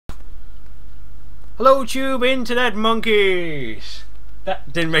Hello, tube internet monkeys.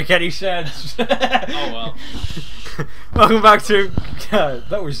 That didn't make any sense. Oh well. Welcome back to.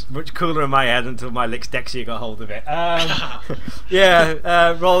 That was much cooler in my head until my Lixdexia got hold of it.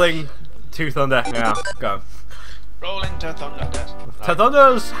 Yeah, rolling to thunder. Yeah, go. Rolling to thunder. To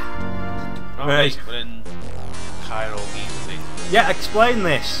thunders. Right. We're in Cairo, Giza thing. Yeah, explain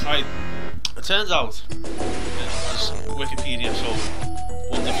this. Right. It turns out, as Wikipedia so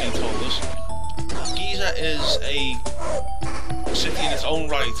wonderfully told us, Giza is a city in its own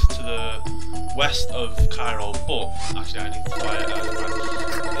right to the west of Cairo, but actually I need to fire it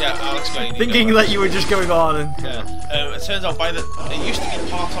out. Yeah, I'll explain. Thinking that you were just going on and... Yeah. It turns out it used to be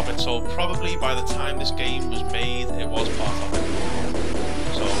part of it, so probably by the time this game was made, it was part of it.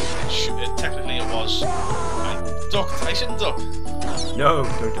 So technically it was... I shouldn't duck. No,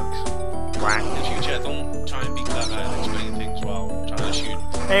 don't ducks. Quack. In future, don't try and be clever and explain things while trying to shoot.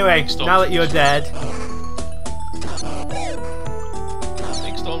 Anyway, now that you're dead...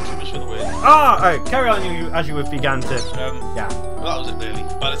 Big stormtroopers for the win. Alright, carry on as you began to... yeah. Well, that was it really.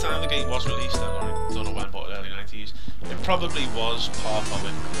 By the time the game was released, I don't know when, but early 90s, it probably was part of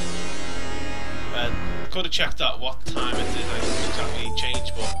it. Could have checked out what time it did, I didn't exactly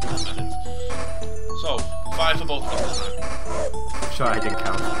change, but I didn't. So, 5 for both of us this time. Sorry, I didn't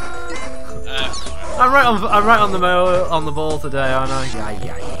count. I'm right on the ball today, aren't I?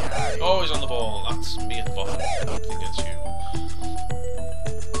 Yeah. Always on the ball. That's me at the bottom. I don't think it's you.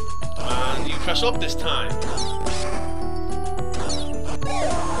 And you press up this time.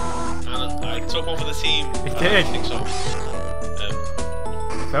 And I took one for the team. You did. I think so.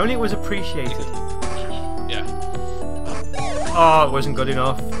 If only it was appreciated. Yeah. Oh, it wasn't good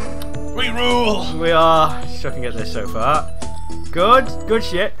enough. We rule! We are sucking at this so far. Good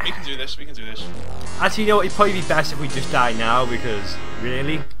shit. We can do this, Actually, you know what, it'd probably be best if we just die now, because,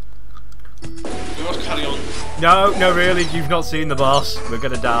 really? We must carry on. No, really, you've not seen the boss. We're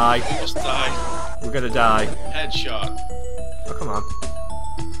gonna die. We must die. We're gonna die. Headshot. Oh, come on.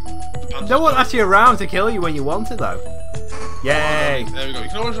 No one's actually around to kill you when you want it, though. Yay! There we go. You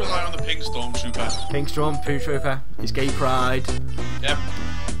can always rely on the pink stormtrooper. Pink stormtrooper. His gay pride. Yep.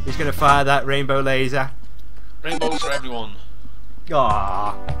 He's gonna fire that rainbow laser. Rainbows for everyone.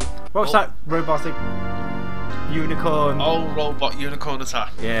 Aww. What's that robotic unicorn? Oh, robot unicorn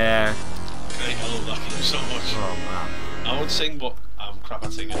attack. Yeah. Okay, I love that game so much. Oh man. I would sing, but I'm crap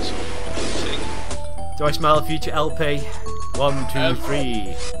at singing, so I won't sing. Do I smell a future LP? 1, 2,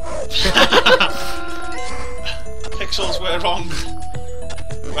 3. Pixels were wrong.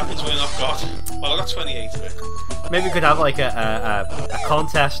 Weapons were not got. Well, I got 28 of it. Maybe we could have like a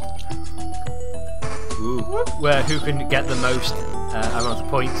contest. Ooh. Where who can get the most amount of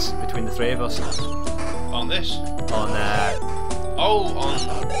points between the 3 of us. On this? On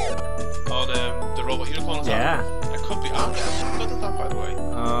the robot unicorn attack? Yeah. It could be. I'm good at that, by the way.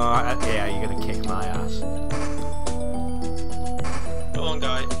 Yeah, you're gonna kick my ass. Come on,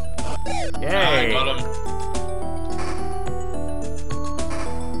 guy. Yay! I got him.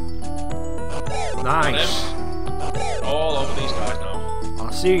 Nice. All over these guys now.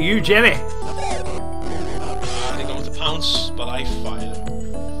 I'll see you, Jimmy. They go to pounce, but I fired him.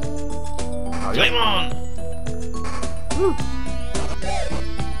 Oh, Flame on! Woo.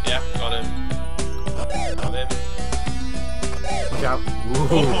 Yeah, got him. Watch out. Ooh.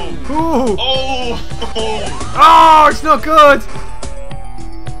 Oh! Ooh. Oh! Oh, it's not good!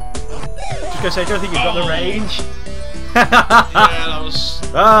 Just gonna say, I don't think you've got the range. Yeah, that was...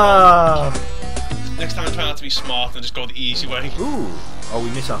 Ah! Next time try not to be smart and just go the easy way. Ooh. Oh, we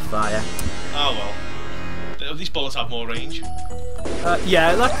miss our fire. Oh well. These bullets have more range.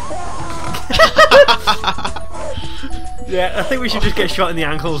 Yeah, like... yeah, I think we should just get shot in the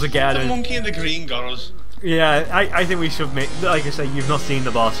ankles again. The monkey in the green got us. Yeah, I think we should make... Like I say, you've not seen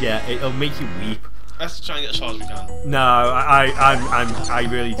the boss yet. It'll make you weep. Let's try and get as far as we can. No, I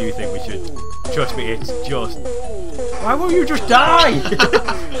really do think we should. Trust me, it's just... Why won't you just die?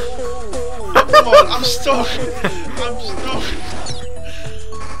 Come on, I'm stuck. I'm stuck.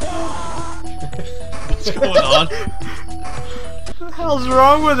 What's going on? What the hell's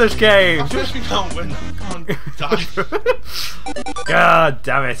wrong with this game? I think we can't win. Come on, die. God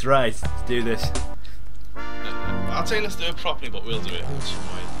damn it, right. Let's do this. I'd say let's do it properly, but we'll do it in some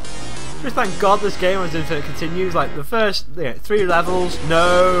way. Just thank God this game has infinite continues. Like the first 3 levels,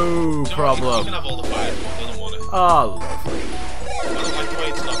 no problem. You can have all the fire if one doesn't want it. Oh, lovely. I don't like the way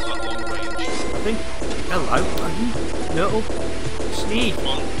it's not that long range. I think... Hello, are you little sneak? Come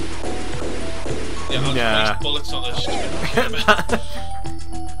on. Yeah, I'll waste bullets on this.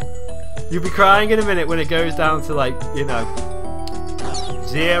 You'll be crying in a minute when it goes down to, like,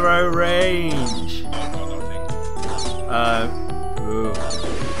 0 range. Oh Ooh.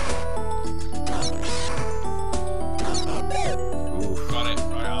 Oof. Got it.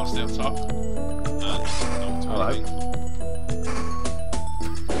 Right, I'll stay on top. And don't do anything.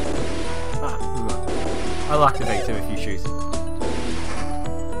 I'll activate him if you shoot him.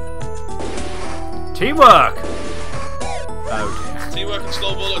 Teamwork! Oh dear. Teamwork and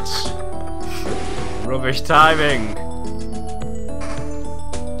slow bullets. Rubbish timing. Come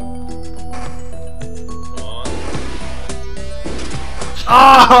on.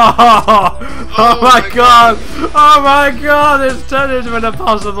 Oh! Oh my god! Oh my god! It's turned into an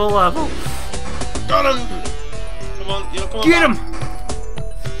impossible level. Got him! Come on, you're coming Get him! back.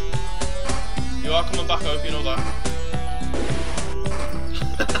 You are coming back, I hope you know that.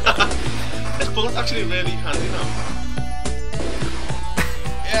 This bullet's actually really handy now.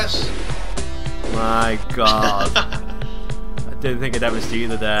 Yes! My god. I didn't think I'd ever see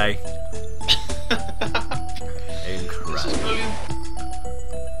the day. This is Incredible. brilliant.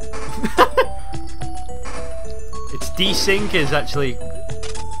 Its desync is actually.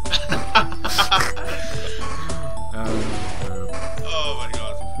 Oh my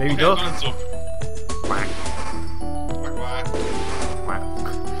god. Maybe okay, duck. I'm gonna duck. Quack. Quack, quack.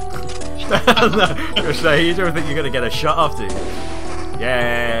 No, so you don't think you're gonna get a shot off, do you?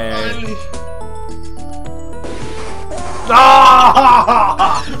 Yay! Finally.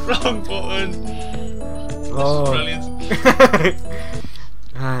 Ah! Wrong button. This Oh. is brilliant.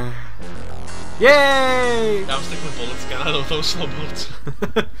 Yay! Yeah, I'm sticking with bullets again. I love those slow bullets.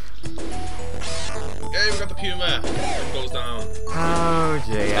 Yeah, we got the puma. It goes down. Oh It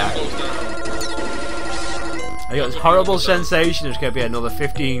dear. goes down. I got this horrible sensation there's going to be another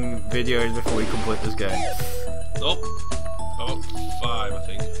 15 videos before we complete this game. Nope. About 5, I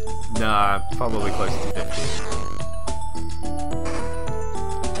think. Nah, probably closer to 50.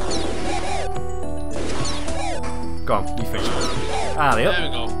 Go on, you finish it. Alley up. There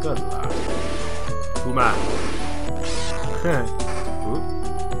we go. Good lad. Puma.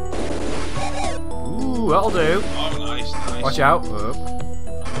 Ooh, that'll do. Oh, nice, nice. Watch out. Oh.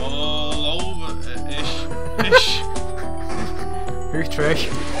 All over ish. Ish. Who's Trish?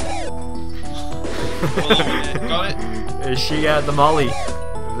 All over it. Got it? Is she the Molly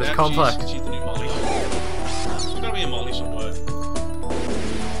of this Yeah, complex? She's the new Molly. There's gotta be a Molly somewhere.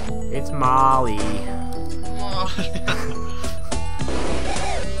 It's Molly.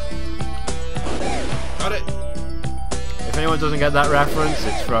 Got it. If anyone doesn't get that reference,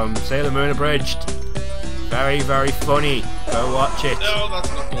 it's from Sailor Moon Abridged. Very, very funny. Go watch it. No, that's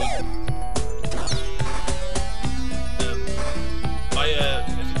not good.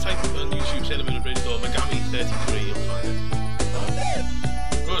 If you type on YouTube Sailor Moon Abridged or Megami 33, you'll find it.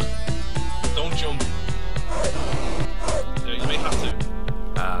 Good. Don't jump. You may have to.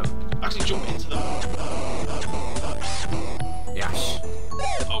 Actually, jump into them. Yes.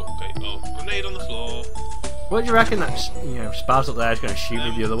 Oh, okay. Oh, grenade on the floor. What do you reckon that Spaz up there is going to shoot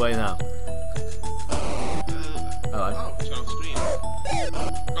me the other way now? Oh, it's on screen.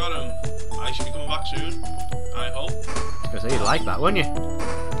 Got him. I should be coming back soon. I hope. Because you'd like that, wouldn't you?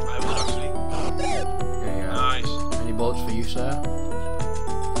 I would actually. There you go. Nice. Any bullets for you, sir?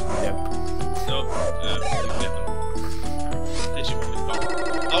 Nope. No, you get them. This you've only got.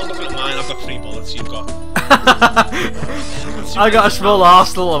 I was looking at mine, I've got 3 bullets, you've got. I got a small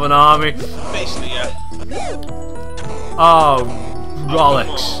arsenal of an army. Basically, yeah. Oh,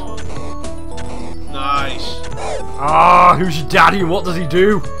 Rolex. Oh, nice. Ah, who's your daddy and what does he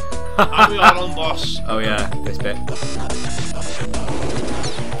do? I'm your own boss. Oh yeah, this bit.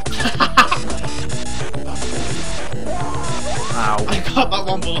 Ow. I got that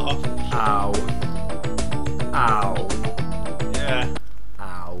one bullet off. Ow. Ow. Yeah.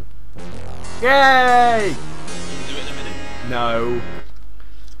 Ow. Yay! You can do it in a minute. No.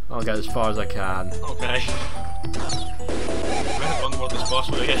 I'll get as far as I can. Okay. I had one more this boss,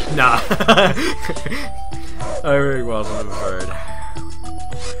 were you? Nah. I really wasn't, I'm afraid.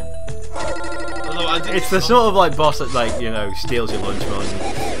 Although I did It's the sort of like boss that steals your lunch money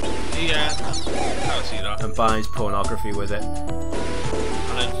Yeah. I can't see that. and buys pornography with it. And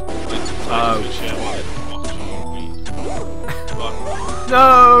then, Oh. share while it watches.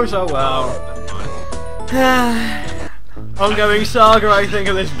 No, so well. Never mind. Ongoing saga, I think,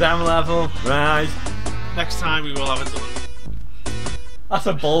 of this damn level. Right. Next time we will have it done. That's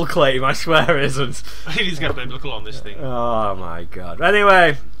a bold claim, I swear it isn't. We need to get biblical on this thing. Oh my god.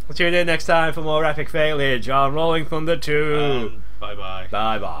 Anyway, tune in next time for more epic failage on Rolling Thunder 2. Bye bye.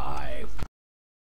 Bye bye.